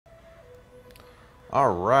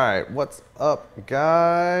All right, what's up,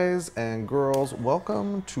 guys and girls?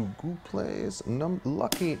 Welcome to gooplays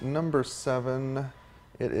lucky number 7.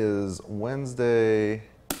 It is Wednesday,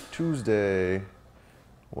 Tuesday,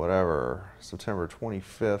 whatever, September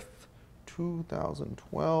 25th,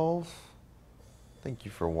 2012. Thank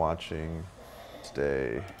you for watching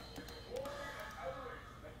today.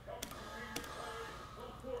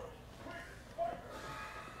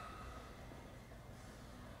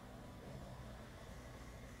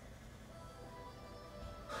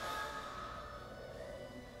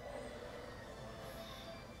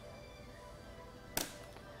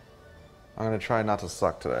 I'm going to try not to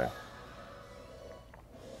suck today.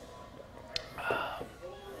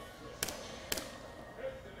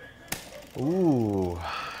 Ooh,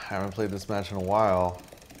 haven't played this match in a while.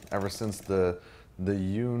 Ever since the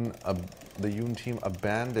Yoon team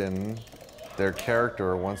abandoned their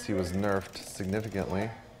character once he was nerfed significantly.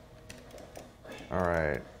 All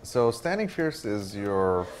right, so Standing Fierce is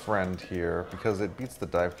your friend here because it beats the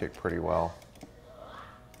dive kick pretty well.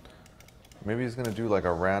 Maybe he's gonna do like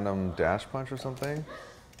a random dash punch or something.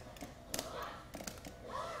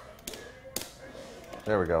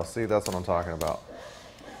 There we go. See, that's what I'm talking about.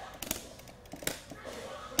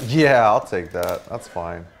 Yeah, I'll take that. That's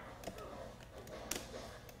fine.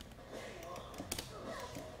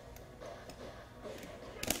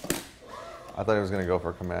 I thought he was gonna go for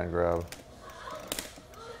a command grab.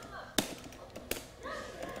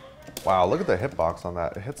 Wow, look at the hitbox on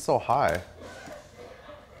that. It hits so high.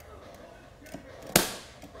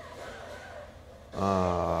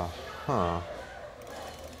 Huh.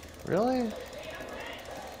 Really?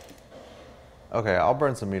 Okay, I'll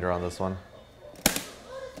burn some meter on this one.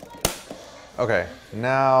 Okay,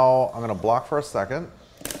 now I'm gonna block for a second.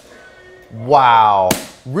 Wow.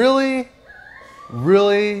 Really?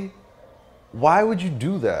 Really? Why would you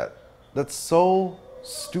do that? That's so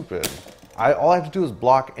stupid. All I have to do is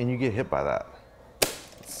block and you get hit by that.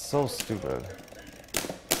 It's so stupid.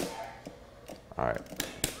 Alright.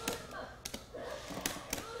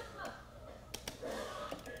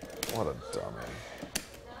 What a dummy.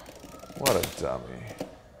 What a dummy.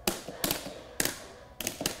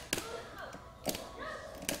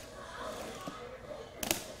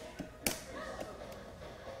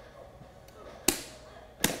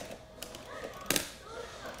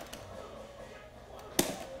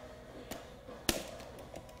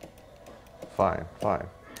 Fine, fine.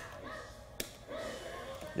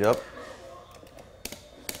 Yep.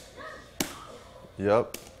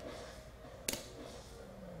 Yep.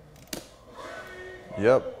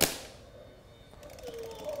 Yep.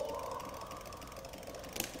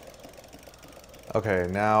 Okay,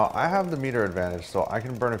 now I have the meter advantage, so I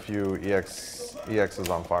can burn a few EXs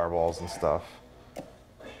on fireballs and stuff. I'm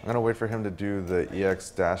gonna wait for him to do the EX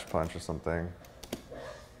dash punch or something.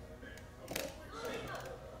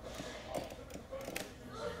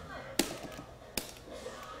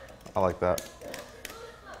 I like that.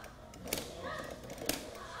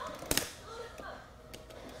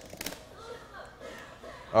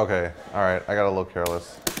 Okay, alright, I got a little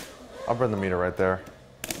careless. I'll burn the meter right there.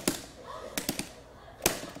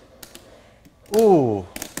 Ooh!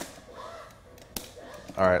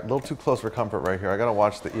 Alright, a little too close for comfort right here. I gotta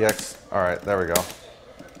watch the EX. Alright, there we go.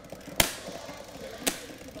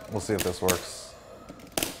 We'll see if this works.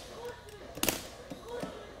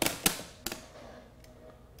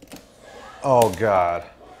 Oh, God.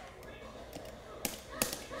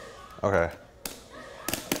 Okay.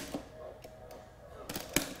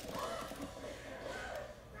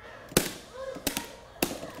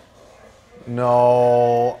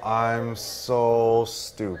 No, I'm so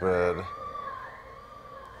stupid.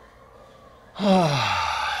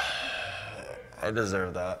 I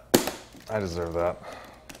deserve that. I deserve that.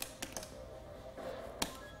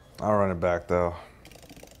 I'll run it back though.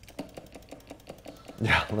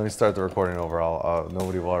 Yeah, let me start the recording over.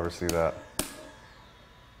 Nobody will ever see that.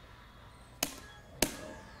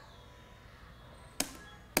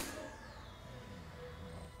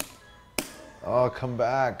 Oh, come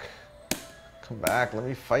back. Come back, let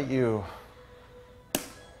me fight you.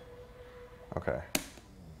 Okay.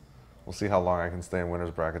 We'll see how long I can stay in winner's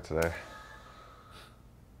bracket today.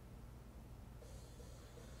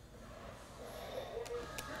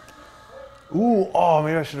 Ooh, oh,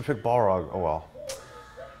 maybe I should have picked Balrog. Oh, well.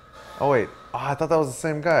 Oh, wait. Oh, I thought that was the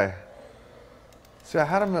same guy. See, I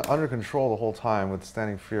had him under control the whole time with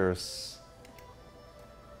Standing Fierce.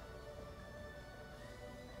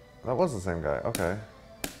 That was the same guy. Okay.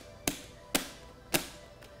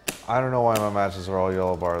 I don't know why my matches are all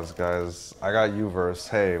yellow bars, guys. I got U-verse.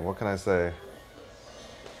 Hey, what can I say?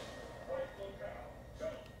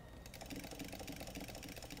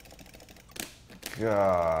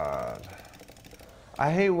 god.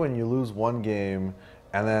 I hate when you lose one game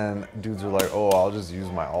and then dudes are like, oh, I'll just use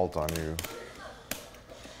my ult on you.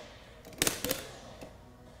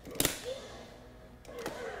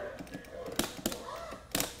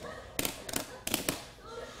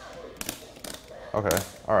 Okay,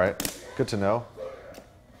 alright. Good to know.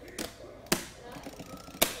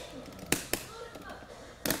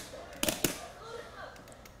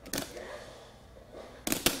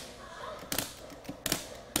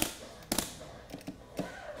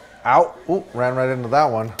 Ow! Ooh, ran right into that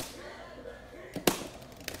one.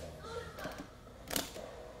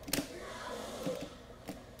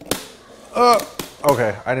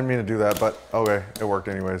 Okay, I didn't mean to do that, but okay, it worked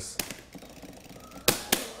anyways.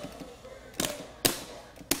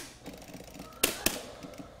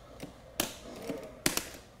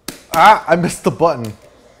 Ah, I missed the button.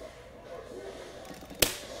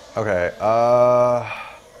 Okay,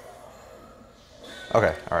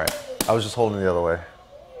 okay, alright. I was just holding the other way.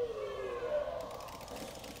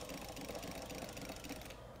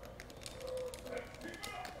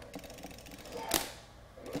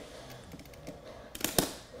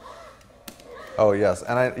 Oh yes,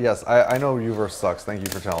 and I know Uverse sucks. Thank you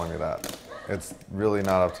for telling me that. It's really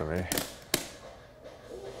not up to me.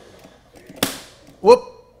 Whoop!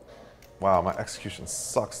 Wow, my execution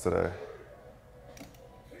sucks today.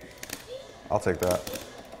 I'll take that.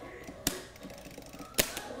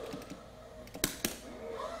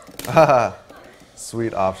 Haha.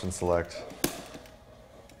 Sweet option select.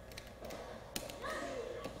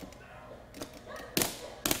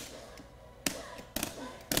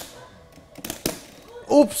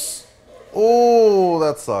 Oops! Oh,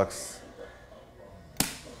 that sucks.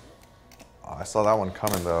 Oh, I saw that one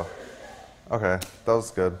coming though. Okay, that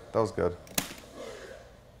was good. That was good.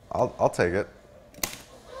 I'll take it.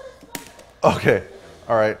 Okay,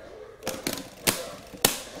 all right.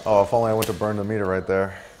 Oh, if only I went to burn the meter right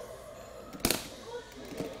there.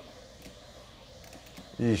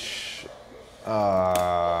 Yeesh.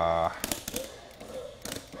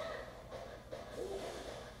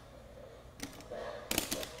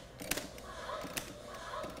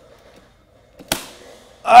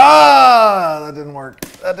 That didn't work.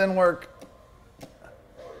 That didn't work.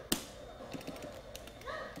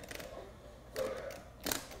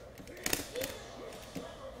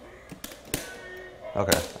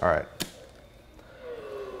 Okay, alright.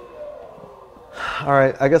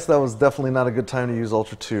 Alright, I guess that was definitely not a good time to use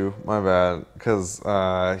Ultra 2. My bad. Because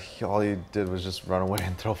all he did was just run away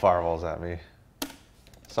and throw fireballs at me.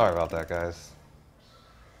 Sorry about that, guys.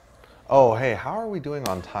 Oh, hey, how are we doing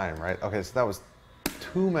on time, right? Okay, so that was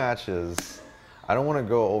 2 matches. I don't want to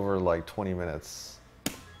go over like 20 minutes.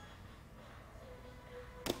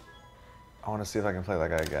 I want to see if I can play that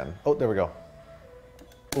guy again. Oh, there we go.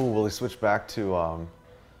 Ooh, will he switch back to,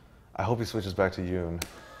 I hope he switches back to Yoon.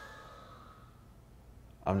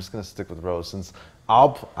 I'm just gonna stick with Rose since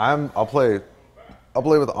I'll play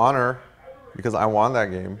with Honor because I won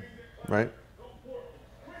that game, right?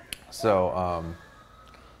 So,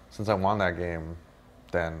 since I won that game,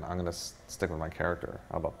 then I'm gonna stick with my character.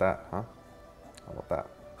 How about that, huh? How about that?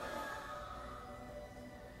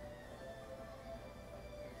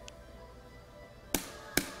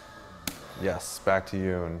 Yes, back to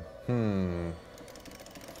Yoon.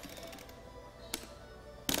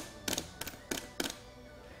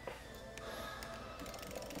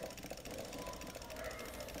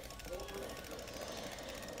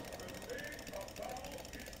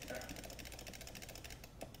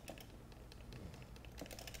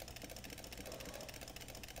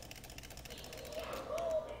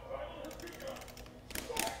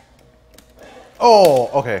 Oh,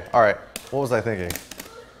 okay, all right. What was I thinking?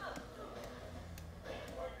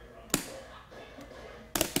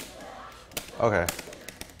 Okay.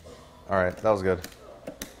 All right, that was good.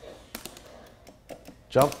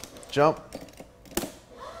 Jump, jump.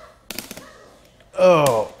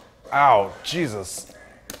 Oh, ow, Jesus.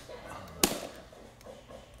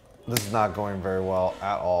 This is not going very well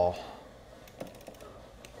at all.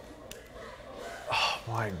 Oh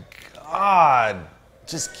my God.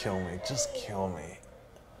 Just kill me, just kill me.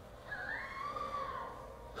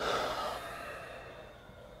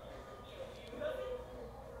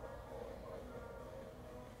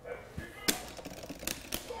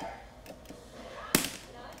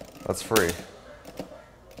 That's free.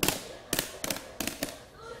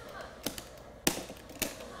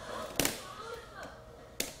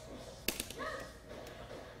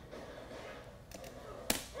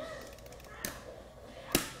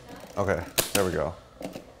 Okay, there we go.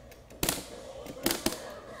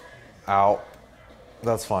 Ow.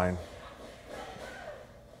 That's fine.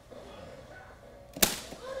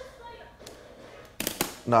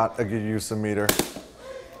 not a good use of meter.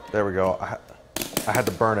 There we go. I had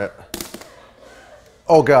to burn it.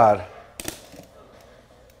 Oh God.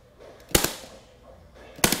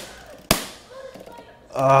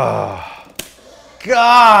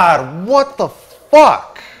 God, what the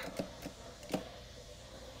fuck?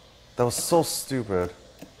 That was so stupid.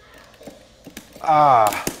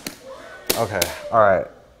 Okay, alright.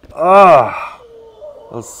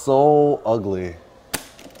 That was so ugly.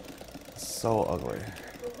 So ugly.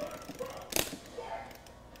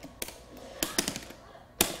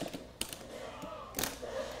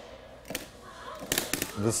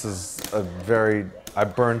 This is a very... I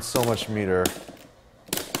burned so much meter.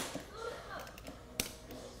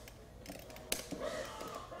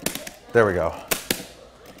 There we go.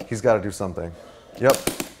 He's got to do something. Yep.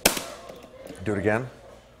 Do it again.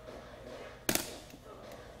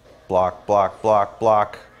 Block, block, block,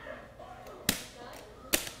 block.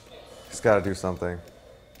 He's got to do something.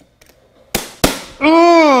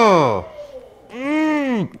 Ugh!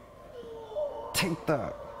 Take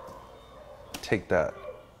that. Take that.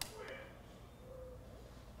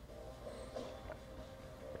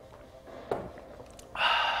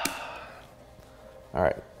 All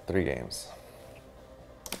right, 3 games.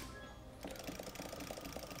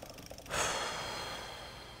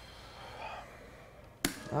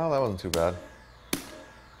 Oh, that wasn't too bad.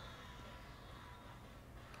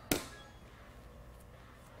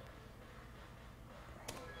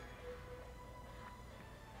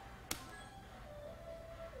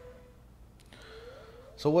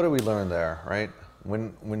 So what did we learn there, right?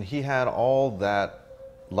 When he had all that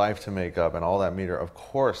life to make up and all that meter, of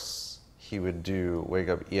course he would do wake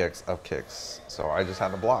up EX up kicks. So I just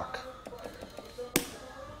had to block.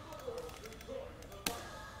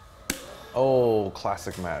 Oh,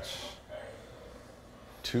 classic match.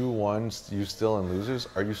 2-1, you still in losers?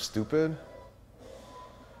 Are you stupid?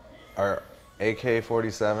 Are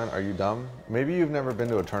AK-47, are you dumb? Maybe you've never been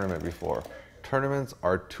to a tournament before. Tournaments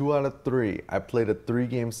are 2 out of 3. I played a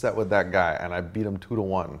 3-game set with that guy and I beat him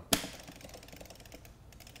 2-1.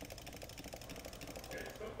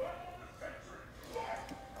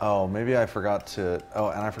 Oh, maybe I forgot to, oh,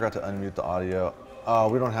 and I forgot to unmute the audio. Oh,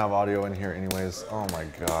 we don't have audio in here anyways. Oh my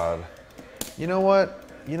God. You know what?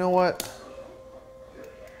 You know what?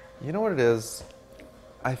 You know what it is?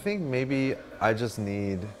 I think maybe I just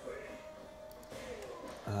need,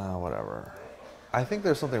 whatever. I think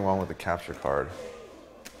there's something wrong with the capture card.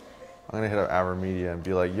 I'm gonna hit up AverMedia and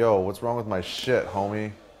be like, yo, what's wrong with my shit,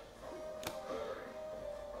 homie?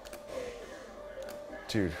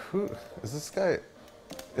 Dude, who is this guy?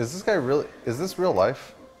 Is this guy really, is this real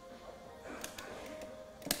life?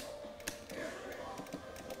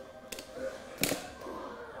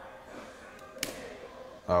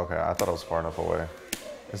 Oh, okay, I thought I was far enough away.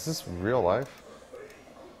 Is this real life?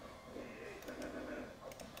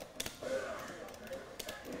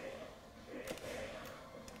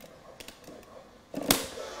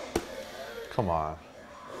 Come on.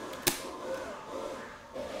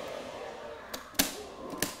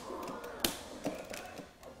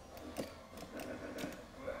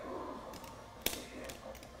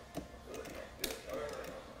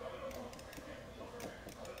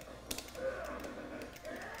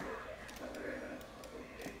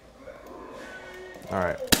 All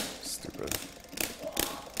right, stupid.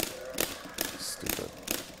 Stupid.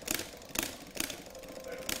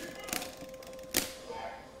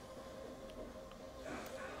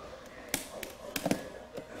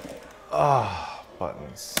 Ah,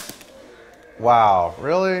 buttons. Wow,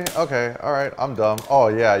 really? Okay, all right, I'm dumb. Oh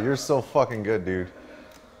yeah, you're so fucking good, dude.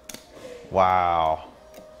 Wow.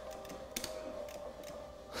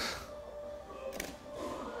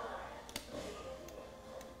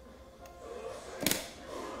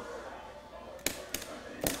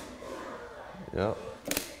 Yep.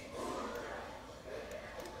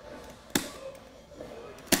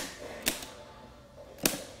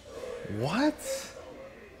 What?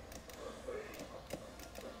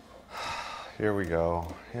 Here we go.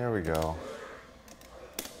 Here we go.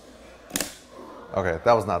 Okay,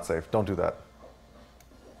 that was not safe. Don't do that.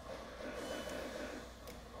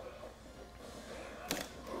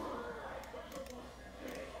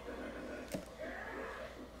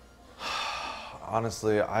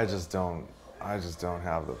 Honestly, I just don't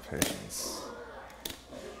have the patience.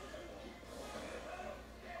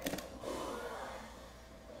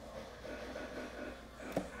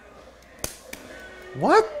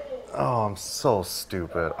 What? Oh, I'm so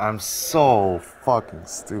stupid. I'm so fucking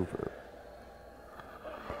stupid.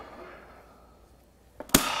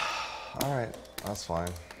 All right, that's fine.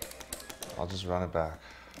 I'll just run it back.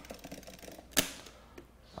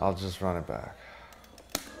 I'll just run it back.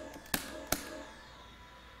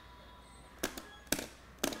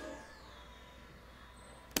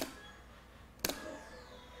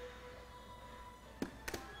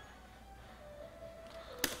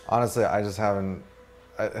 Honestly, I just haven't.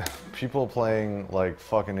 People playing like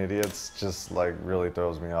fucking idiots just like really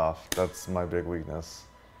throws me off. That's my big weakness.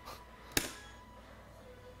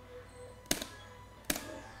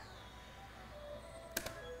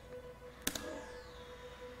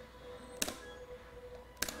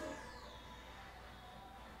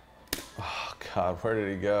 Oh God, where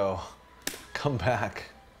did he go? Come back.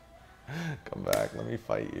 Come back, let me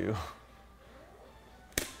fight you.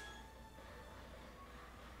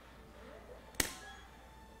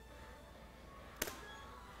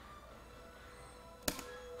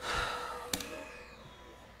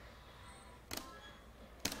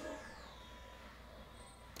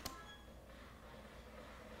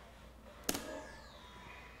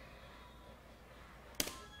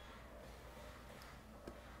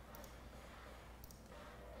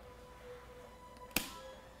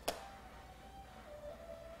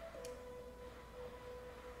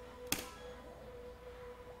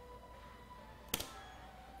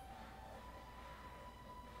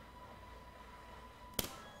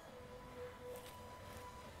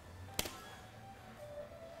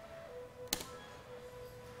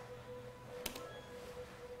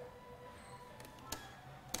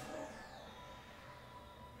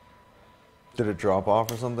 Did it drop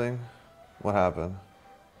off or something? What happened?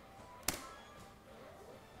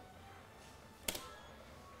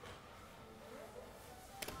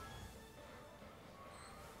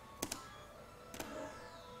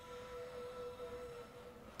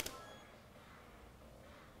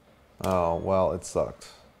 Oh, well, it sucked.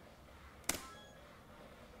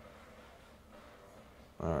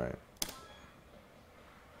 Alright.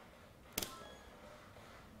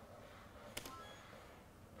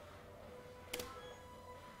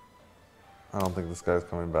 I don't think this guy's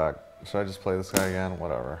coming back. Should I just play this guy again?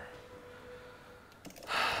 Whatever.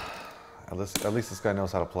 At least this guy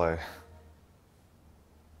knows how to play.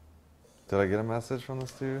 Did I get a message from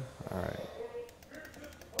this dude? Alright.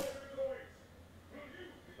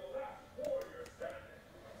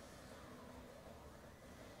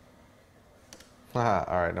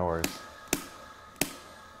 Haha, alright, no worries.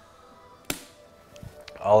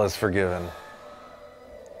 All is forgiven.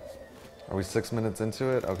 Are we 6 minutes into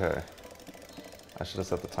it? Okay. I should have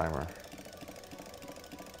set the timer.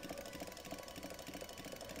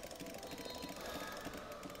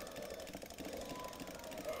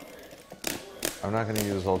 I'm not going to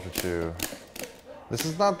use Ultra 2. This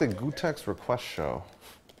is not the gootecks request show.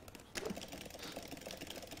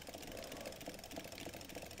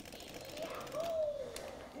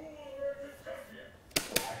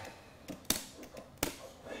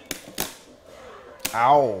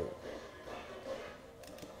 Ow!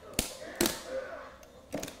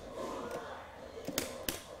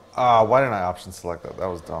 Ah, why didn't I option select that? That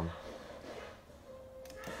was dumb.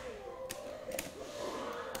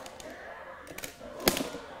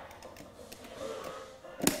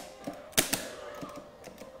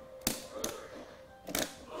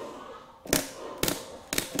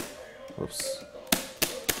 Whoops.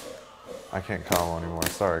 I can't combo anymore.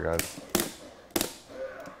 Sorry, guys.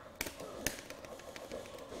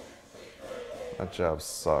 That jab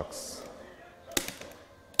sucks.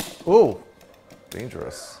 Ooh!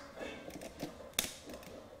 Dangerous.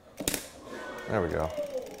 There we go.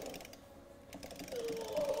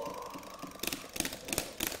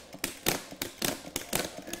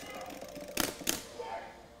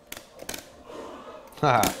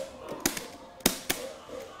 Haha.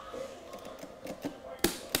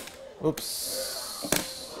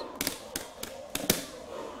 Oops.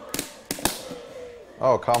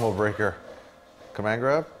 Oh, combo breaker. Command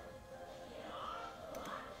grab?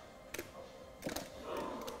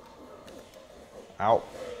 Ow.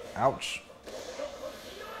 Ouch.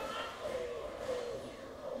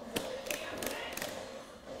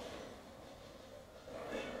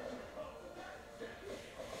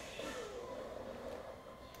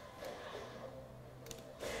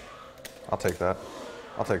 I'll take that.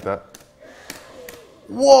 I'll take that.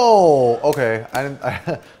 Whoa! Okay, I didn't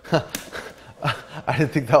I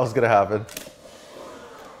didn't think that was gonna happen.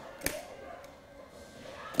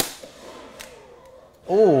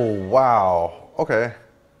 Oh, wow. Okay.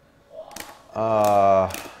 All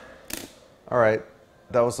right.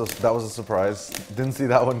 That was a surprise. Didn't see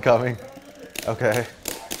that one coming. Okay.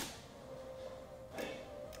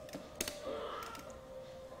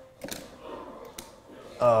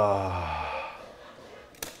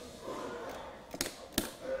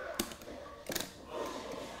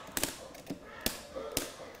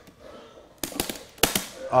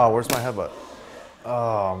 Oh, where's my headbutt?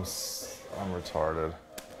 Oh, I'm retarded.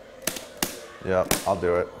 Yep, I'll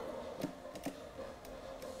do it.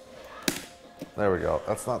 There we go.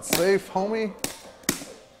 That's not safe, homie.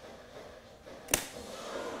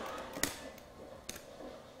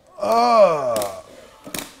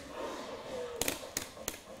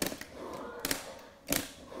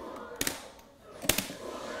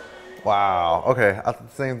 Wow. Okay, I thought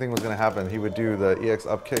the same thing was going to happen. He would do the EX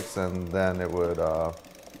up kicks and then it would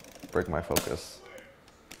break my focus.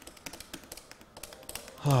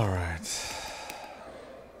 All right.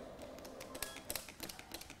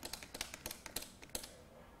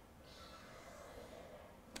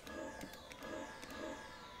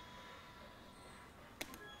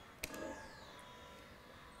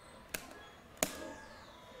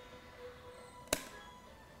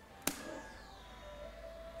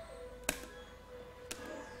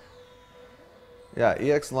 Yeah,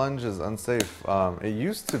 EX lunge is unsafe. It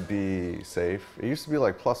used to be safe. It used to be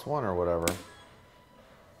like +1 or whatever.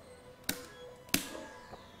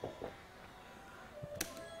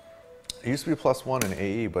 It used to be +1 in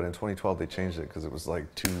AE, but in 2012 they changed it because it was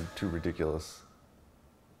like too ridiculous.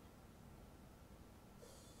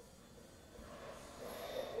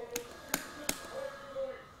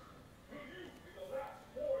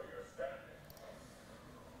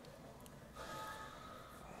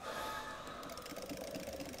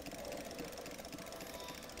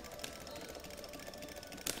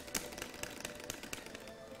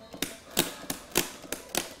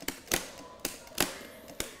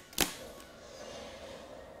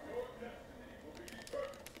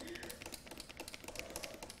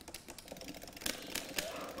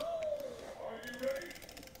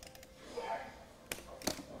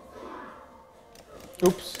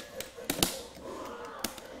 Oops.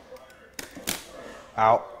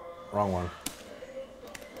 Ow. Wrong one.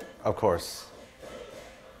 Of course.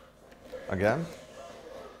 Again?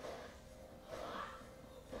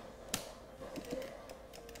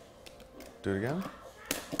 Do it again?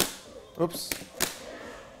 Oops.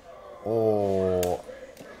 Oh.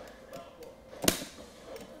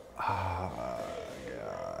 Ah,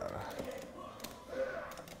 God.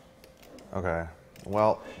 Okay.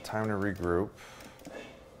 Well, time to regroup.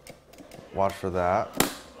 Watch for that.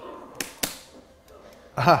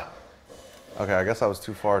 Aha! Okay, I guess I was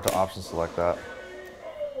too far to option select that.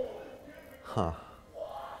 Huh.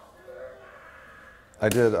 I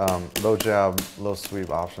did low jab, low sweep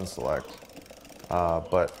option select,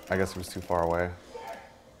 but I guess it was too far away.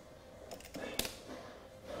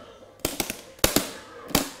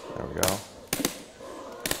 There we go.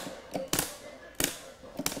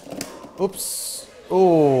 Oops.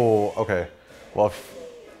 Oh, okay. Well,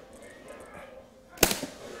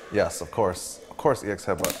 yes, of course. Of course, EX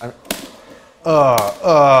headbutt.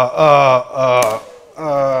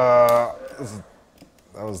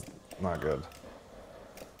 That was not good.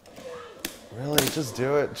 Really? Just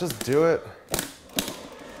do it. Just do it.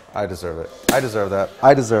 I deserve it. I deserve that.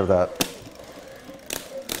 I deserve that.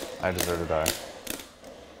 I deserve to die.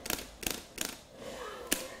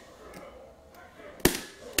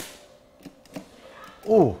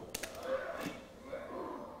 Ooh.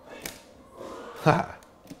 Ha.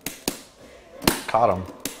 Caught him.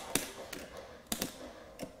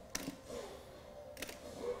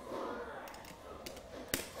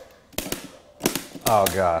 Oh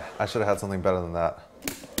God, I should have had something better than that.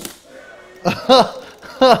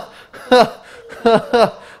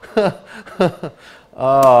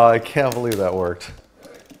 Oh, I can't believe that worked.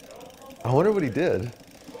 I wonder what he did.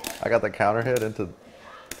 I got the counter hit into...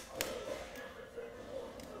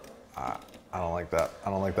 I don't like that. I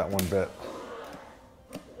don't like that one bit.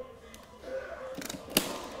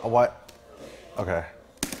 Oh, what? Okay.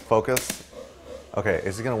 Focus. Okay,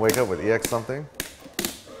 is he gonna wake up with EX something?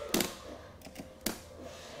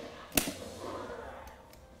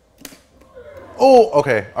 Oh,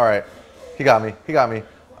 okay, all right. He got me, he got me.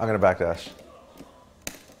 I'm gonna backdash.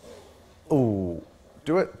 Ooh,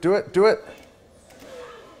 do it, do it, do it.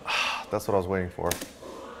 That's what I was waiting for.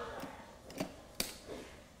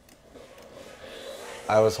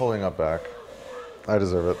 I was holding up back. I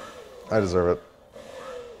deserve it. I deserve it.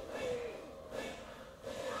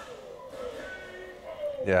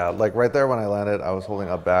 Yeah, like right there when I landed, I was holding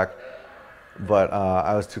up back, but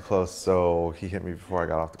I was too close, so he hit me before I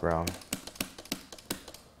got off the ground.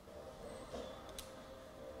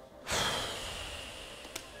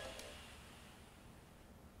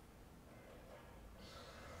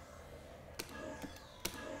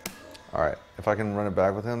 All right, if I can run it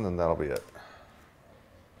back with him, then that'll be it.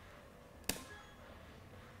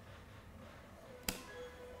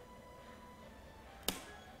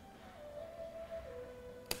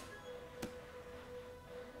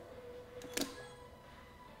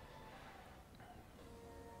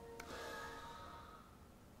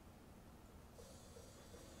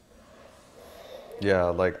 Yeah,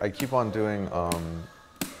 like I keep on doing,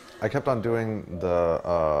 I kept on doing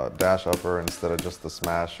the dash upper instead of just the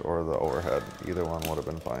smash or the overhead. Either one would have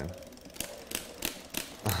been fine.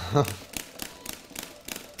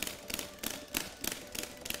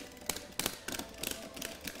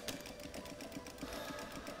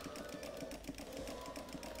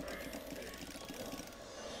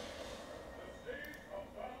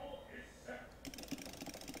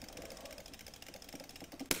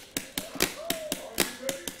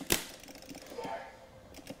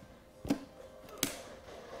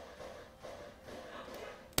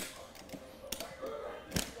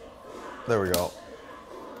 There we go.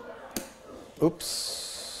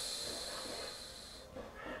 Oops.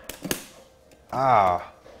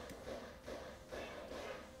 Ah.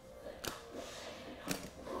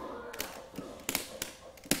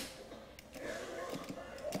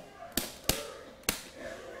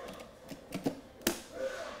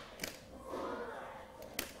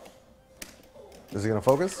 Is he gonna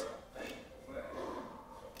focus?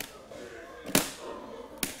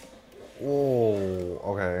 Oh,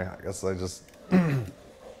 okay. I guess I just. All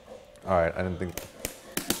right. I didn't think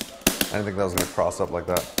that was gonna cross up like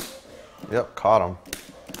that. Yep, caught him.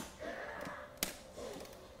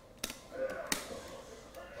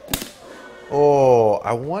 Oh,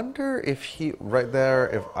 I wonder if he right there.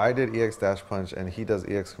 If I did EX dash punch and he does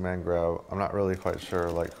EX command grab, I'm not really quite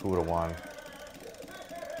sure like who would have won.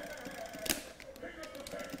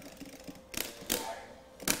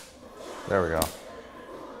 There we go.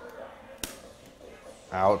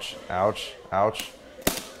 Ouch! Ouch! Ouch!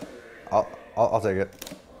 I'll take it.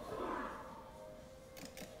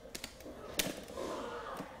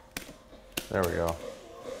 There we go.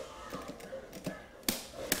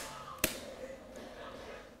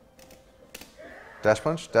 Dash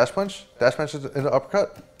punch, dash punch, dash punch into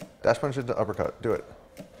uppercut, dash punch into uppercut. Do it.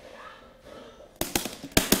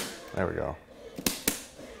 There we go.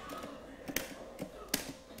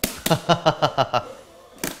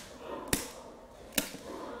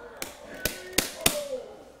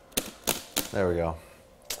 There we go.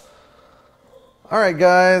 All right,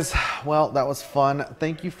 guys. Well, that was fun.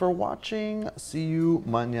 Thank you for watching. See you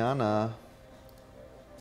mañana.